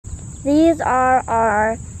These are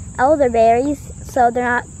our elderberries, so they're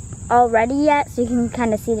not all ready yet, so you can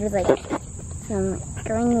kind of see there's like some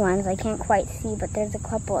green ones. I can't quite see, but there's a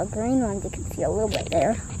couple of green ones. You can see a little bit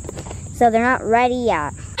there. So they're not ready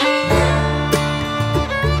yet.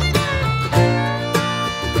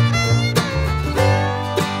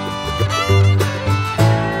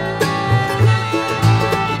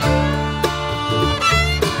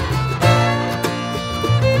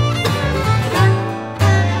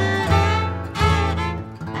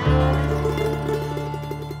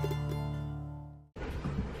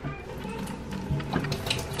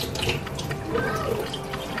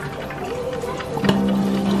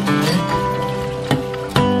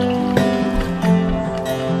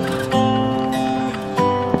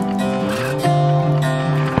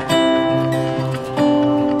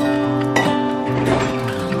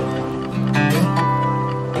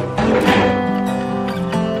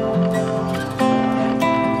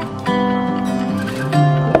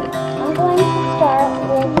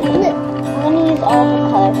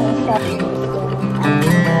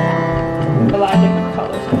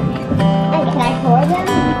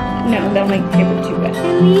 They'll make the paper too wet.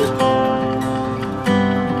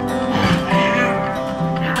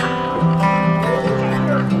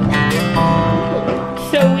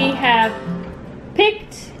 So we have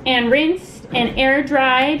picked and rinsed and air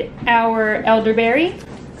dried our elderberry.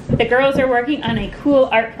 The girls are working on a cool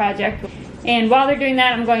art project, and while they're doing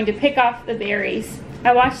that, I'm going to pick off the berries.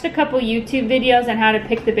 I watched a couple YouTube videos on how to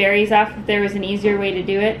pick the berries off if there was an easier way to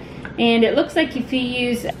do it, and it looks like if you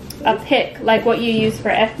use a pick, like what you use for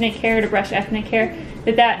ethnic hair, to brush ethnic hair,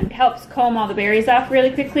 that helps comb all the berries off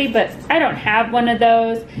really quickly, but I don't have one of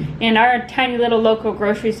those, and our tiny little local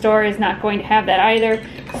grocery store is not going to have that either,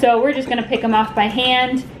 so we're just going to pick them off by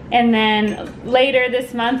hand, and then later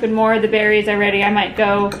this month when more of the berries are ready, I might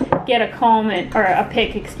go get a comb, or a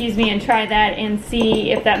pick, excuse me, and try that and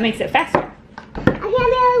see if that makes it faster. I can't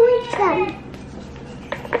really reach them.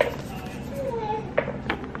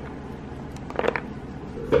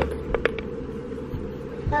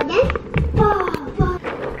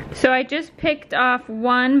 So I just picked off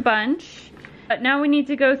one bunch, but now we need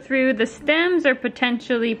to go through. The stems are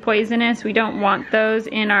potentially poisonous. We don't want those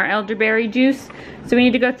in our elderberry juice. So we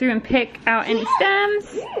need to go through and pick out any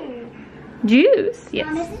stems. Juice, yes.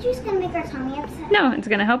 Mom, is the juice gonna make our tummy upset? No, it's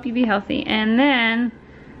gonna help you be healthy. And then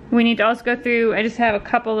we need to also go through, I just have a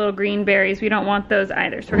couple little green berries. We don't want those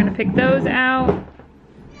either. So we're gonna pick those out.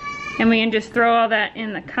 And we can just throw all that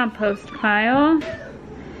in the compost pile.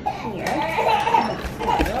 Here.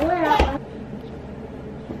 Roll it up.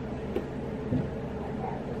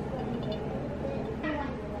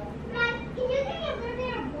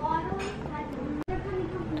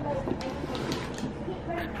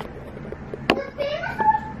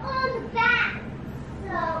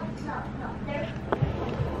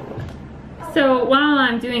 So while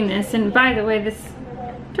I'm doing this, and by the way, this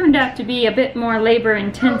turned out to be a bit more labor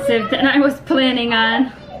intensive than I was planning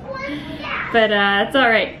on. But it's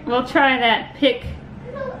alright. We'll try that pick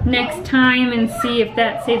next time and see if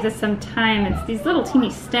that saves us some time. It's these little teeny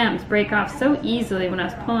stems break off so easily when I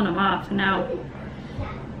was pulling them off. And now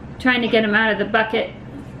trying to get them out of the bucket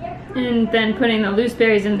and then putting the loose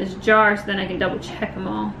berries in this jar so then I can double check them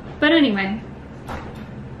all. But anyway,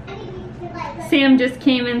 Sam just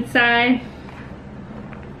came inside.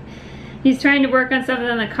 He's trying to work on something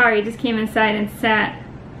on the car. He just came inside and sat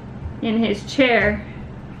in his chair.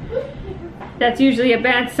 That's usually a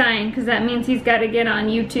bad sign because that means he's got to get on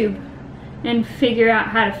YouTube and figure out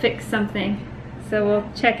how to fix something. So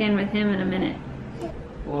we'll check in with him in a minute.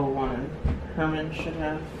 Little one, Herman should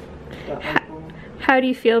have that one. How do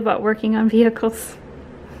you feel about working on vehicles?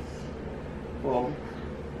 Well,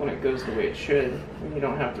 when it goes the way it should, you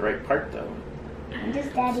don't have the right part though.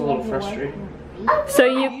 It's a little frustrating.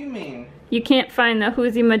 So What do you mean? You can't find the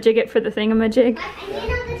whoozy-majigget for the thingamajig?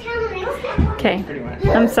 Okay, Pretty much.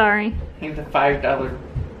 I'm sorry. Need the $5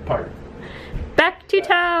 part Back to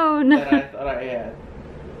town! that I thought I had.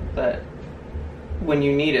 That when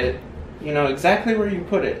you need it, you know exactly where you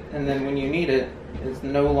put it, and then when you need it, it's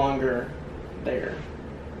no longer there.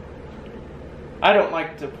 I don't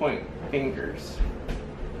like to point fingers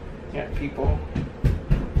at people.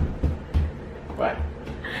 But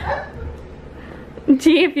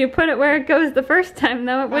Gee, if you put it where it goes the first time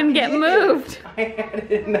though, it wouldn't get moved. I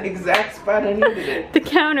had it in the exact spot I needed it. The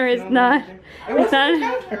counter is not... It wasn't the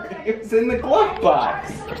counter. It was in the glove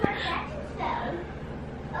box.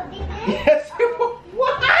 Yes, it was.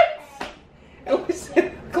 What? It was in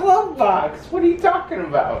the glove box. What are you talking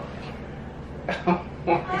about?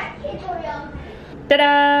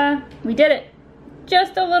 Ta-da! We did it.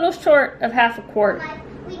 Just a little short of half a quart.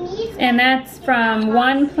 and that's from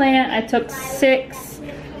one plant I took 6,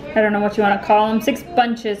 I don't know what you want to call them, 6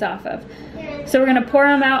 bunches off of. So we're going to pour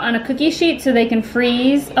them out on a cookie sheet so they can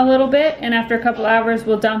freeze a little bit, and after a couple hours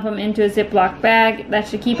we'll dump them into a Ziploc bag. That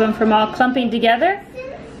should keep them from all clumping together,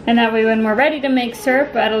 and that way when we're ready to make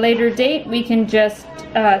syrup at a later date we can just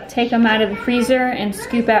take them out of the freezer and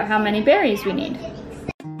scoop out how many berries we need.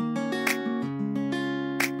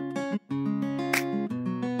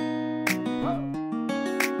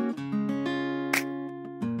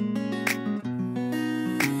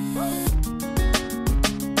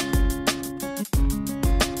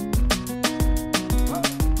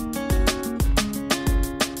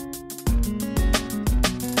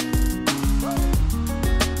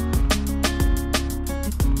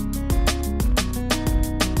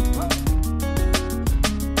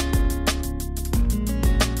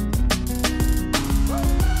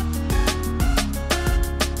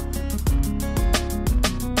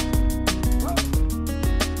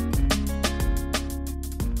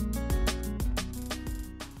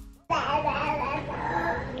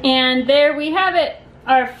 And there we have it,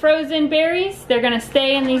 our frozen berries. They're gonna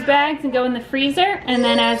stay in these bags and go in the freezer, and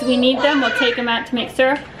then as we need them, we'll take them out to make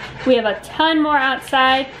syrup. We have a ton more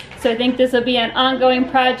outside, so I think this will be an ongoing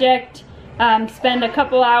project. Spend a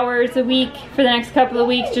couple hours a week for the next couple of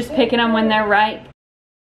weeks just picking them when they're ripe.